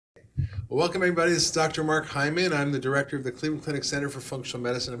Well, welcome everybody. This is Dr. Mark Hyman. I'm the director of the Cleveland Clinic Center for Functional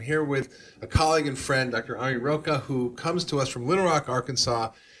Medicine. I'm here with a colleague and friend, Dr. Henri Roca, who comes to us from Little Rock,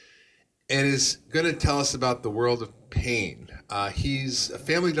 Arkansas, and is going to tell us about the world of pain. He's a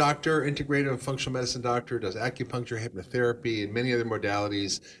family doctor, integrative and functional medicine doctor, does acupuncture, hypnotherapy, and many other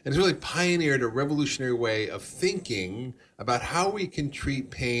modalities, and has really pioneered a revolutionary way of thinking about how we can treat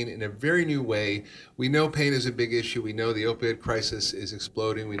pain in a very new way. We know pain is a big issue. We know the opioid crisis is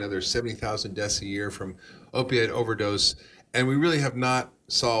exploding. We know there's 70,000 deaths a year from opioid overdose, and we really have not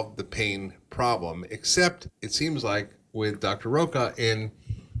solved the pain problem, except it seems like with Dr. Roca in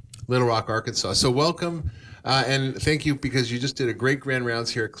Little Rock, Arkansas. So welcome, and thank you, because you just did a great grand rounds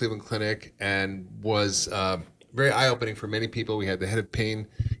here at Cleveland Clinic and was very eye-opening for many people. We had the head of pain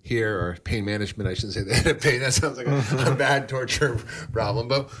here, or pain management, I shouldn't say the head of pain. That sounds like a bad torture problem.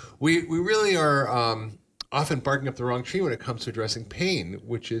 But we really are often barking up the wrong tree when it comes to addressing pain,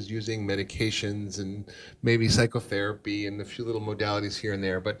 which is using medications and maybe psychotherapy and a few little modalities here and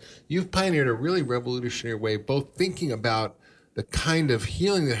there. But you've pioneered a really revolutionary way, both thinking about the kind of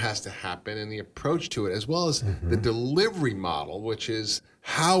healing that has to happen and the approach to it, as well as the delivery model, which is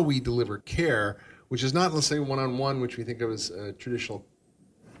how we deliver care, which is not, let's say, one-on-one, which we think of as traditional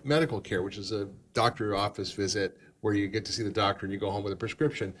medical care, which is a doctor office visit where you get to see the doctor and you go home with a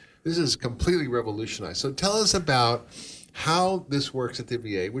prescription. This is completely revolutionized. So tell us about how this works at the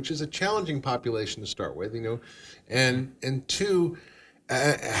VA, which is a challenging population to start with, and two,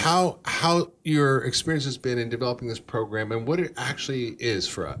 how your experience has been in developing this program and what it actually is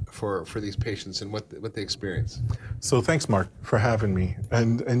for these patients and what they experience. So thanks, Mark, for having me.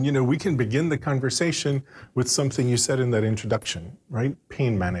 And we can begin the conversation with something you said in that introduction, right?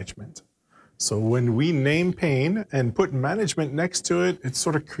 Pain management. So when we name pain and put management next to it, it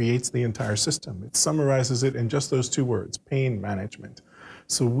sort of creates the entire system. It summarizes it in just those two words, pain management.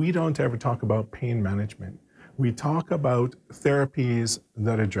 So we don't ever talk about pain management. We talk about therapies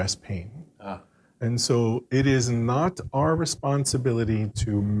that address pain. And so it is not our responsibility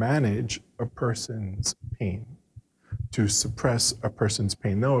to manage a person's pain, to suppress a person's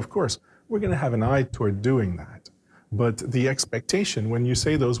pain. No, of course, we're going to have an eye toward doing that. But the expectation when you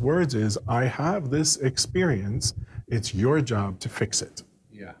say those words is, I have this experience, it's your job to fix it.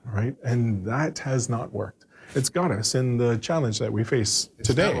 Yeah. Right? And that has not worked. It's got us in the challenge that we face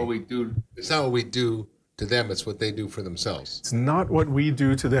today. It's not what we do to them, it's what they do for themselves. It's not what we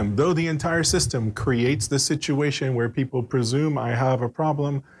do to them. Though the entire system creates the situation where people presume I have a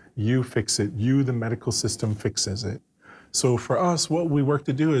problem, you fix it. You, the medical system, fixes it. So for us, what we work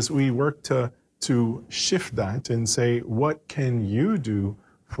to do is we work to shift that and say, what can you do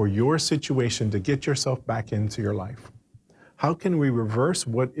for your situation to get yourself back into your life? How can we reverse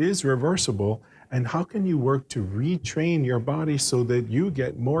what is reversible? And how can you work to retrain your body so that you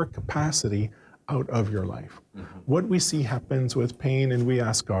get more capacity out of your life? What we see happens with pain, and we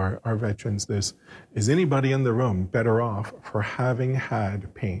ask our veterans this, is anybody in the room better off for having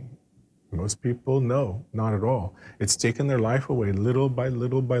had pain? Most people, no, not at all. It's taken their life away little by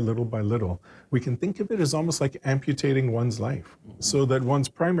little by little by little. We can think of it as almost like amputating one's life, so that one's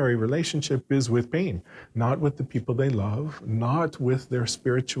primary relationship is with pain, not with the people they love, not with their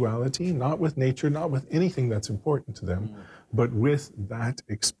spirituality, not with nature, not with anything that's important to them, but with that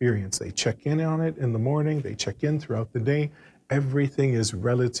experience. They check in on it in the morning, they check in throughout the day. Everything is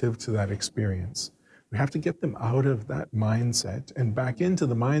relative to that experience. We have to get them out of that mindset and back into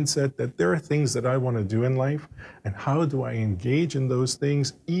the mindset that there are things that I want to do in life, and how do I engage in those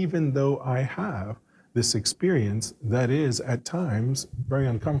things even though I have this experience that is at times very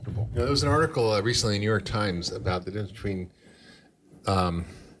uncomfortable. There was an article recently in the New York Times about the difference between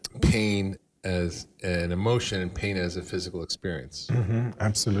pain as an emotion and pain as a physical experience.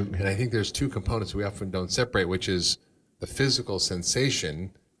 Absolutely. And I think there's two components we often don't separate, which is the physical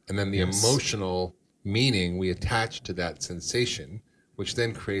sensation and then the emotional meaning we attach to that sensation, which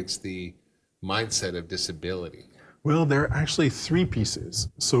then creates the mindset of disability. Well, there are actually three pieces.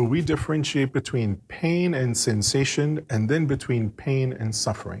 So we differentiate between pain and sensation, and then between pain and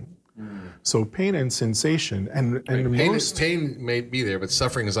suffering. So pain and sensation, and pain may be there, but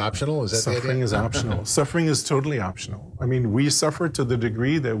suffering is optional. Is that the idea? Suffering is optional. Suffering is totally optional. I mean, we suffer to the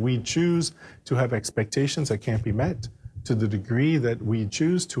degree that we choose to have expectations that can't be met, to the degree that we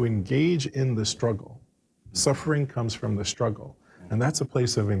choose to engage in the struggle. Suffering comes from the struggle, and that's a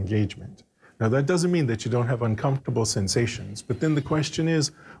place of engagement. Now, that doesn't mean that you don't have uncomfortable sensations, but then the question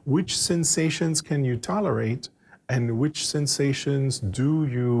is, which sensations can you tolerate, and which sensations do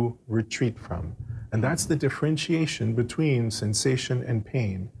you retreat from? And that's the differentiation between sensation and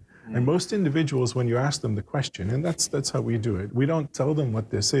pain. And most individuals, when you ask them the question, and that's how we do it, we don't tell them what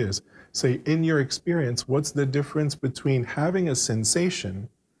this is. Say, in your experience, what's the difference between having a sensation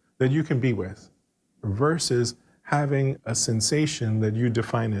that you can be with versus having a sensation that you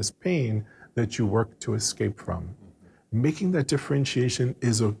define as pain that you work to escape from? Making that differentiation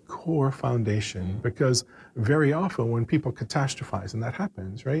is a core foundation, because very often when people catastrophize, and that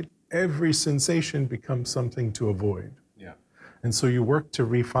happens, right? Every sensation becomes something to avoid. Yeah. And so you work to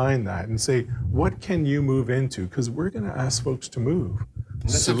refine that and say, what can you move into? Because we're going to ask folks to move.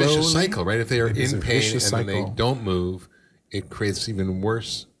 That's slowly. a vicious cycle, right? If they are in pain and then they cycle. don't move, it creates even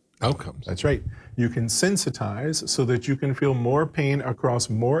worse outcomes. That's right. You can sensitize so that you can feel more pain across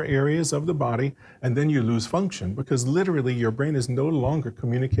more areas of the body, and then you lose function, because literally your brain is no longer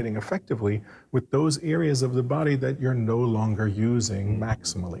communicating effectively with those areas of the body that you're no longer using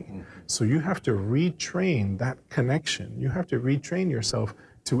maximally. So you have to retrain that connection. You have to retrain yourself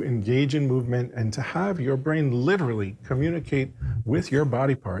to engage in movement and to have your brain literally communicate with your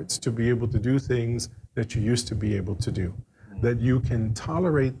body parts to be able to do things that you used to be able to do. That you can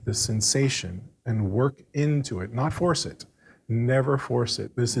tolerate the sensation and work into it, not force it. Never force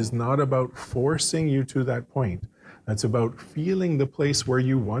it. This is not about forcing you to that point. That's about feeling the place where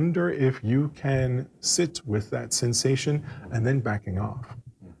you wonder if you can sit with that sensation and then backing off.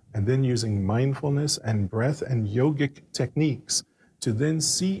 And then using mindfulness and breath and yogic techniques to then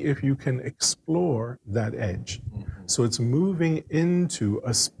see if you can explore that edge. So it's moving into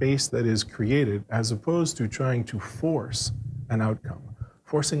a space that is created as opposed to trying to force an outcome.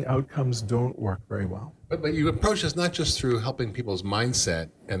 Forcing outcomes don't work very well. But you approach this not just through helping people's mindset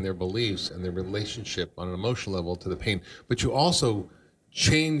and their beliefs and their relationship on an emotional level to the pain, but you also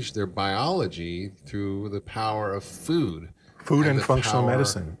change their biology through the power of food. Food and functional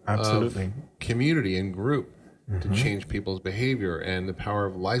medicine, absolutely. Community and group to change people's behavior, and the power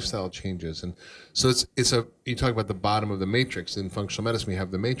of lifestyle changes. And so you talk about the bottom of the matrix. In functional medicine, we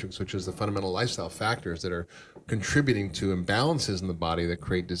have the matrix, which is the fundamental lifestyle factors that are contributing to imbalances in the body that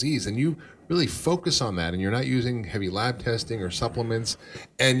create disease. And you really focus on that, and you're not using heavy lab testing or supplements,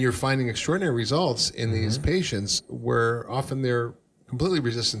 and you're finding extraordinary results in these patients where often they're completely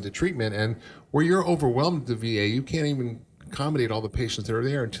resistant to treatment, and where you're overwhelmed at the VA, you can't even accommodate all the patients that are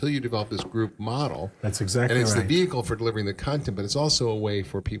there until you develop this group model. That's exactly right. And it's the vehicle for delivering the content, but it's also a way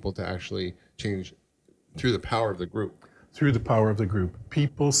for people to actually change through the power of the group. Through the power of the group.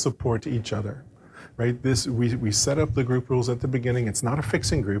 People support each other, right? We set up the group rules at the beginning. It's not a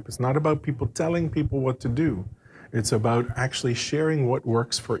fixing group. It's not about people telling people what to do. It's about actually sharing what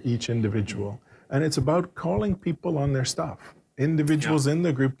works for each individual. And it's about calling people on their stuff. Individuals in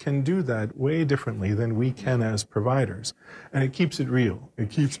the group can do that way differently than we can as providers. And it keeps it real.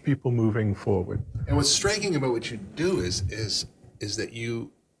 It keeps people moving forward. And what's striking about what you do is that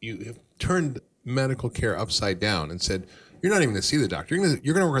you have turned medical care upside down and said, you're not even going to see the doctor. You're going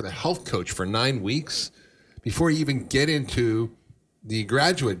to work with a health coach for 9 weeks before you even get into the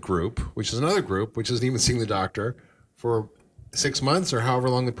graduate group, which is another group, which isn't even seeing the doctor for 6 months or however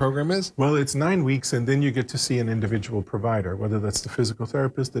long the program is? Well, it's 9 weeks, and then you get to see an individual provider, whether that's the physical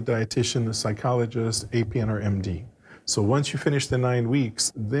therapist, the dietitian, the psychologist, APN, or MD. So once you finish the 9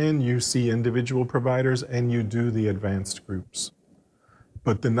 weeks, then you see individual providers and you do the advanced groups.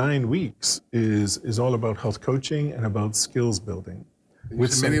 But the 9 weeks is all about health coaching and about skills building.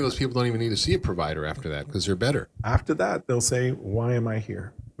 Many of those people don't even need to see a provider after that because they're better. After that, they'll say, why am I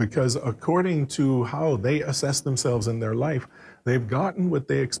here? Because according to how they assess themselves in their life, they've gotten what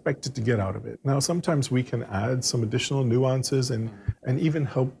they expected to get out of it. Now, sometimes we can add some additional nuances and even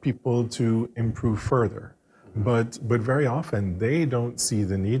help people to improve further. But very often, they don't see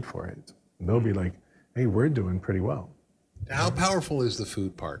the need for it. They'll be like, hey, we're doing pretty well. How powerful is the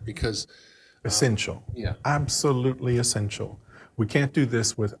food part? Because essential. Yeah. Absolutely essential. We can't do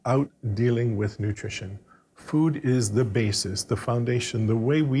this without dealing with nutrition. Food is the basis, the foundation. The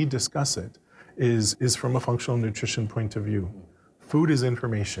way we discuss it is from a functional nutrition point of view. Food is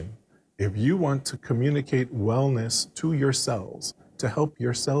information. If you want to communicate wellness to your cells, to help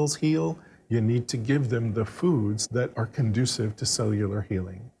your cells heal, you need to give them the foods that are conducive to cellular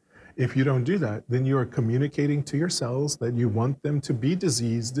healing. If you don't do that, then you are communicating to your cells that you want them to be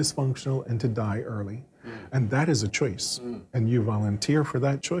diseased, dysfunctional, and to die early. And that is a choice. And you volunteer for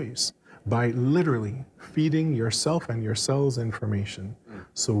that choice by literally feeding yourself and your cells information.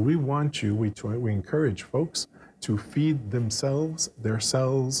 So we want you, we encourage folks to feed themselves, their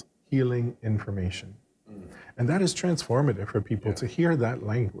cells, healing information. And that is transformative for people to hear that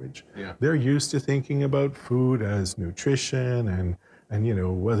language. They're used to thinking about food as nutrition and you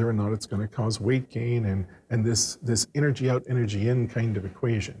know, whether or not it's going to cause weight gain and this energy out, energy in kind of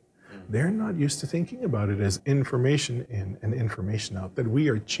equation. they're not used to thinking about it as information in and information out, that we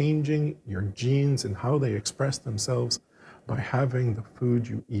are changing your genes and how they express themselves by having the food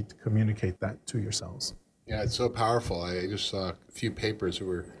you eat communicate that to your cells. Yeah, it's so powerful. I just saw a few papers that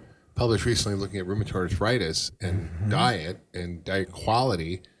were published recently looking at rheumatoid arthritis and diet and diet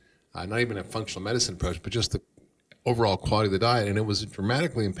quality, not even a functional medicine approach, but just the overall quality of the diet. And it was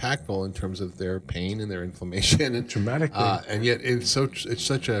dramatically impactful in terms of their pain and their inflammation. And, Dramatically. and yet it's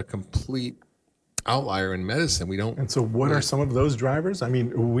such a complete outlier in medicine. We don't. And so what are some of those drivers? I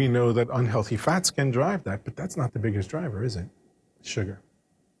mean, we know that unhealthy fats can drive that, but that's not the biggest driver, is it? Sugar,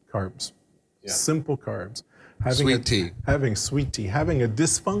 carbs, simple carbs. Having sweet tea, having a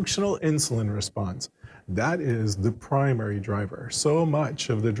dysfunctional insulin response. That is the primary driver. So much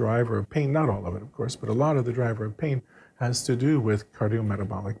of the driver of pain, not all of it, of course, but a lot of the driver of pain has to do with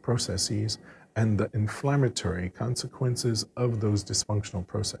cardiometabolic processes and the inflammatory consequences of those dysfunctional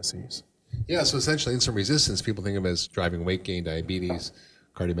processes. Yeah, so essentially insulin resistance, people think of as driving weight gain, diabetes,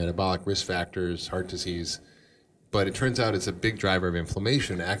 cardiometabolic risk factors, heart disease. But it turns out it's a big driver of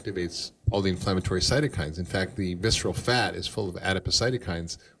inflammation, activates all the inflammatory cytokines. In fact, the visceral fat is full of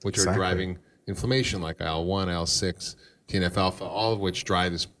adipocytokines, which are driving inflammation, like IL-1, IL-6, TNF-alpha, all of which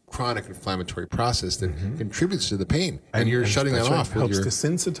drive this chronic inflammatory process that contributes to the pain. And you're shutting that off. It helps to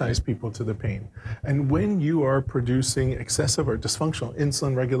sensitize people to the pain. And when you are producing excessive or dysfunctional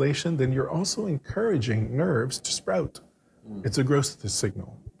insulin regulation, then you're also encouraging nerves to sprout. It's a growth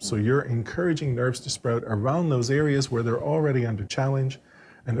signal. So you're encouraging nerves to sprout around those areas where they're already under challenge.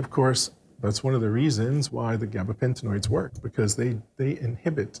 And of course, that's one of the reasons why the gabapentinoids work, because they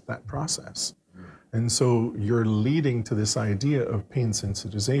inhibit that process. And so you're leading to this idea of pain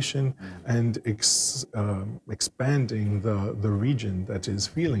sensitization and expanding the region that is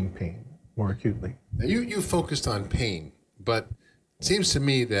feeling pain more acutely. Now you focused on pain, but it seems to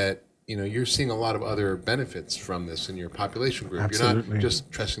me that you're seeing a lot of other benefits from this in your population group. Absolutely. You're not just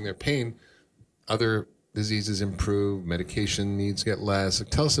addressing their pain. Other diseases improve, medication needs get less.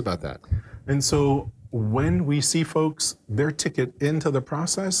 Tell us about that. And so when we see folks, their ticket into the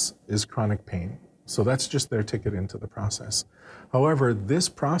process is chronic pain. So that's just their ticket into the process. However, this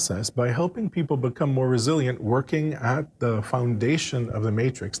process, by helping people become more resilient, working at the foundation of the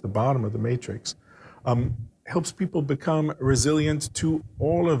matrix, the bottom of the matrix, helps people become resilient to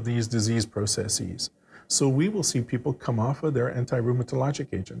all of these disease processes. So we will see people come off of their anti-rheumatologic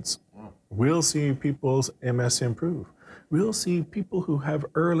agents. We'll see people's MS improve. We'll see people who have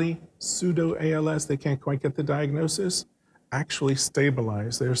early pseudo-ALS, they can't quite get the diagnosis, actually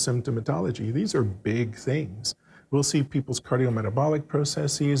stabilize their symptomatology. These are big things. We'll see people's cardiometabolic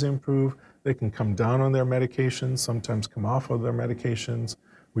processes improve. They can come down on their medications, sometimes come off of their medications.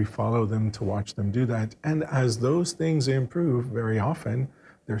 We follow them to watch them do that. And as those things improve, very often,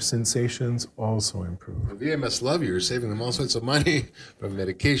 their sensations also improve. The VMS love you. You're saving them all sorts of money from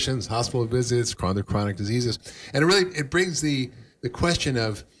medications, hospital visits, chronic diseases. And it brings the question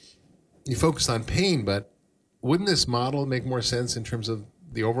of, you focus on pain, but wouldn't this model make more sense in terms of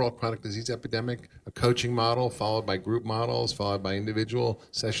the overall chronic disease epidemic? A coaching model followed by group models, followed by individual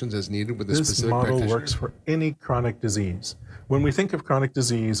sessions as needed with the specific practitioner? This model works for any chronic disease. When we think of chronic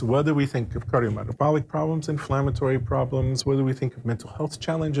disease, whether we think of cardiometabolic problems, inflammatory problems, whether we think of mental health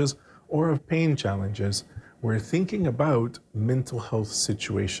challenges or of pain challenges, we're thinking about mental health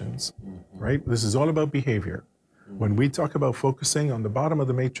situations, right? This is all about behavior. When we talk about focusing on the bottom of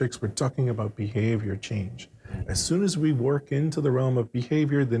the matrix, we're talking about behavior change. As soon as we work into the realm of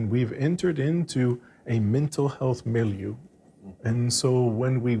behavior, then we've entered into a mental health milieu. And so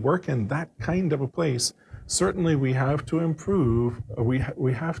when we work in that kind of a place, certainly we have to improve,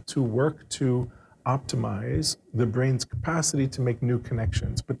 we have to work to optimize the brain's capacity to make new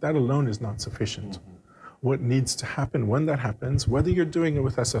connections, but that alone is not sufficient. What needs to happen when that happens, whether you're doing it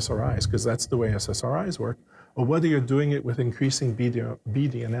with SSRIs, because that's the way SSRIs work, or whether you're doing it with increasing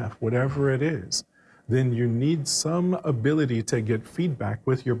BDNF, whatever it is, then you need some ability to get feedback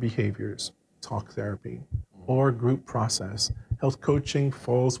with your behaviors, talk therapy, or group process. Health coaching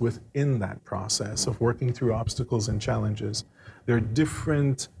falls within that process of working through obstacles and challenges. There are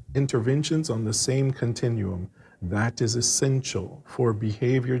different interventions on the same continuum. That is essential for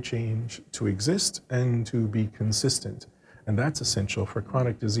behavior change to exist and to be consistent. And that's essential for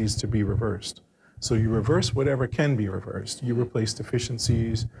chronic disease to be reversed. So you reverse whatever can be reversed. You replace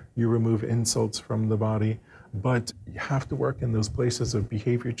deficiencies, you remove insults from the body, but you have to work in those places of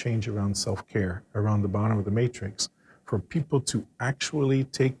behavior change around self-care, around the bottom of the matrix, for people to actually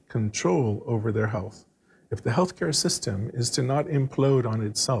take control over their health. If the healthcare system is to not implode on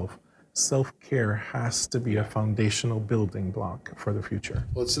itself, self-care has to be a foundational building block for the future.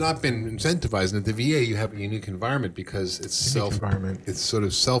 Well, it's not been incentivized. And at the VA, you have a unique environment because it's it's sort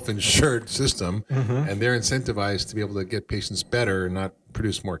of self-insured system, and they're incentivized to be able to get patients better and not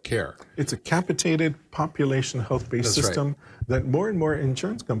produce more care. It's a capitated population health-based system that more and more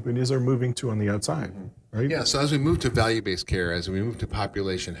insurance companies are moving to on the outside, right? Yeah, so as we move to value-based care, as we move to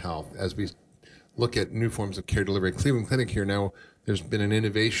population health, as we look at new forms of care delivery, Cleveland Clinic here now, there's been an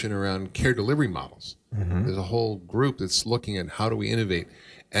innovation around care delivery models. There's a whole group that's looking at how do we innovate.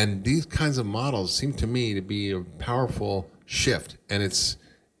 And these kinds of models seem to me to be a powerful shift. And it's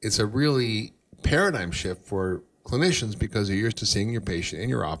a really paradigm shift for clinicians because you're used to seeing your patient in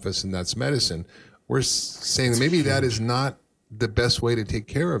your office, and that's medicine. We're saying that maybe that is not the best way to take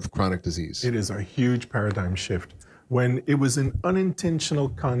care of chronic disease. It is a huge paradigm shift. When it was an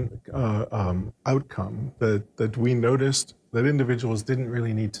unintentional outcome that we noticed that individuals didn't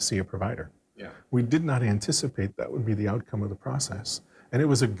really need to see a provider. We did not anticipate that would be the outcome of the process. And it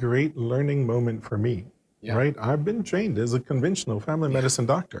was a great learning moment for me, right? I've been trained as a conventional family medicine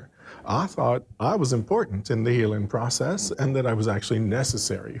doctor. I thought I was important in the healing process and that I was actually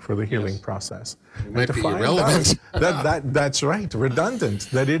necessary for the healing process. It might be irrelevant. That's right, redundant,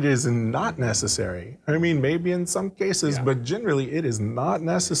 that it is not necessary. I mean, maybe in some cases, but generally it is not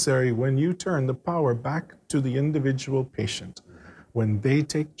necessary when you turn the power back to the individual patient. When they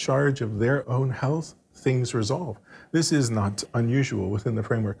take charge of their own health, things resolve. This is not unusual within the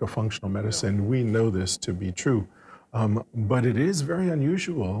framework of functional medicine. We know this to be true. But it is very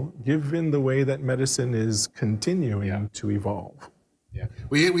unusual given the way that medicine is continuing to evolve. Yeah,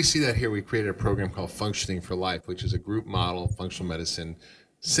 we see that here. We created a program called Functioning for Life, which is a group model functional medicine,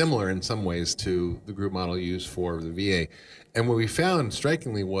 similar in some ways to the group model used for the VA. And what we found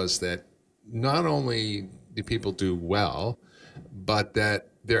strikingly was that not only do people do well, but that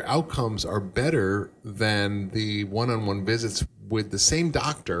their outcomes are better than the one-on-one visits with the same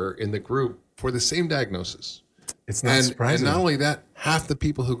doctor in the group for the same diagnosis. It's not surprising. And not only that, half the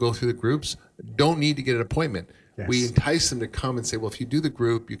people who go through the groups don't need to get an appointment. Yes. We entice them to come and say, well, if you do the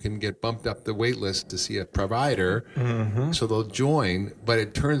group, you can get bumped up the wait list to see a provider. So they'll join. But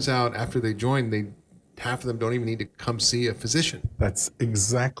it turns out after they join, half of them don't even need to come see a physician. That's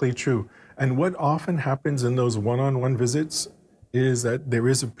exactly true. And what often happens in those one-on-one visits is that there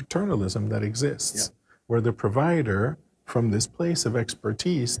is a paternalism that exists, where the provider, from this place of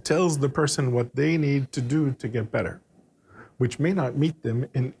expertise, tells the person what they need to do to get better, which may not meet them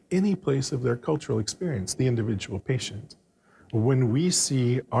in any place of their cultural experience, the individual patient. When we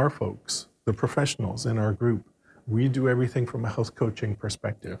see our folks, the professionals in our group, we do everything from a health coaching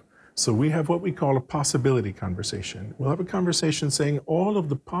perspective. So we have what we call a possibility conversation. We'll have a conversation saying all of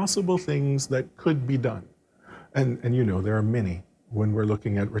the possible things that could be done. And you know, there are many when we're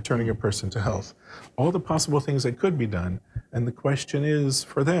looking at returning a person to health. All the possible things that could be done. And the question is,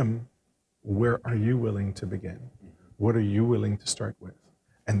 for them, where are you willing to begin? What are you willing to start with?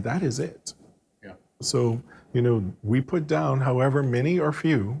 And that is it. So, you know, we put down however many or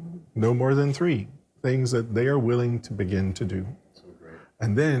few, no more than 3, things that they are willing to begin to do.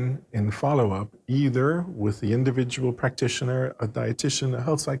 And then in follow-up, either with the individual practitioner, a dietitian, a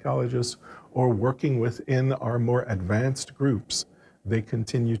health psychologist, or working within our more advanced groups, they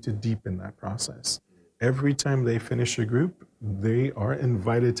continue to deepen that process. Every time they finish a group, they are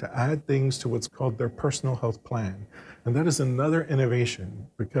invited to add things to what's called their personal health plan. And that is another innovation,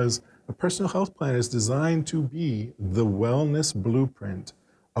 because a personal health plan is designed to be the wellness blueprint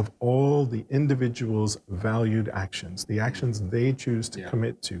of all the individual's valued actions, the actions they choose to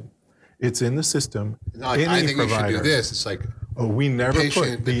commit to. It's in the system. Like, I think provider, you should do this. It's like, we never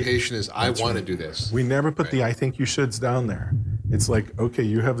put the patient is, I want to do this. We never put the I think you shoulds down there. It's like, okay,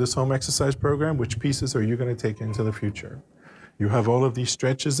 you have this home exercise program. Which pieces are you going to take into the future? You have all of these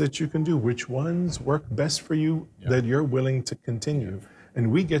stretches that you can do. Which ones work best for you that you're willing to continue?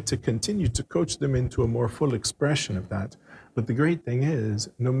 And we get to continue to coach them into a more full expression of that. But the great thing is,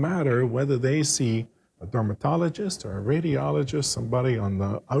 no matter whether they see a dermatologist or a radiologist, somebody on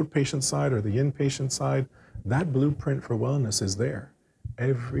the outpatient side or the inpatient side, that blueprint for wellness is there.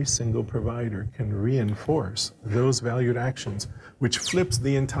 Every single provider can reinforce those valued actions, which flips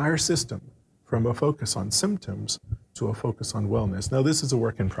the entire system from a focus on symptoms to a focus on wellness. Now, this is a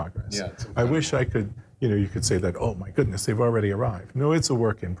work in progress. I wish I could, you could say that, oh my goodness, they've already arrived. No, it's a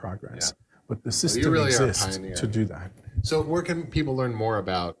work in progress. But the system exists to do that. So where can people learn more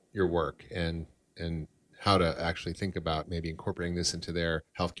about your work and how to actually think about maybe incorporating this into their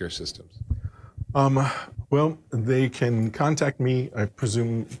healthcare systems? Well, they can contact me. I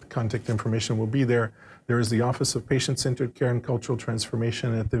presume contact information will be there. There is the Office of Patient-Centered Care and Cultural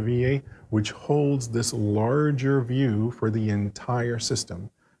Transformation at the VA, which holds this larger view for the entire system.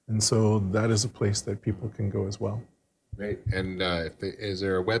 And so that is a place that people can go as well. Great. And is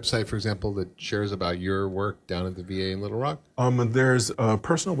there a website, for example, that shares about your work down at the VA in Little Rock? There's a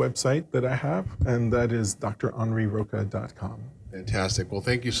personal website that I have, and that is drhenriroca.com. Fantastic. Well,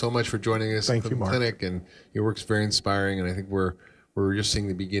 thank you so much for joining us Thank at you, the Mark. clinic, and your work's very inspiring. And I think we're just seeing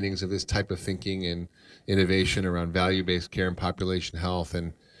the beginnings of this type of thinking and innovation around value-based care and population health.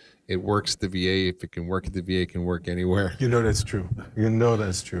 And it works at the VA. If it can work at the VA, it can work anywhere. You know that's true. You know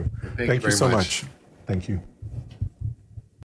that's true. Thank you Thank you very so much. much. Thank you.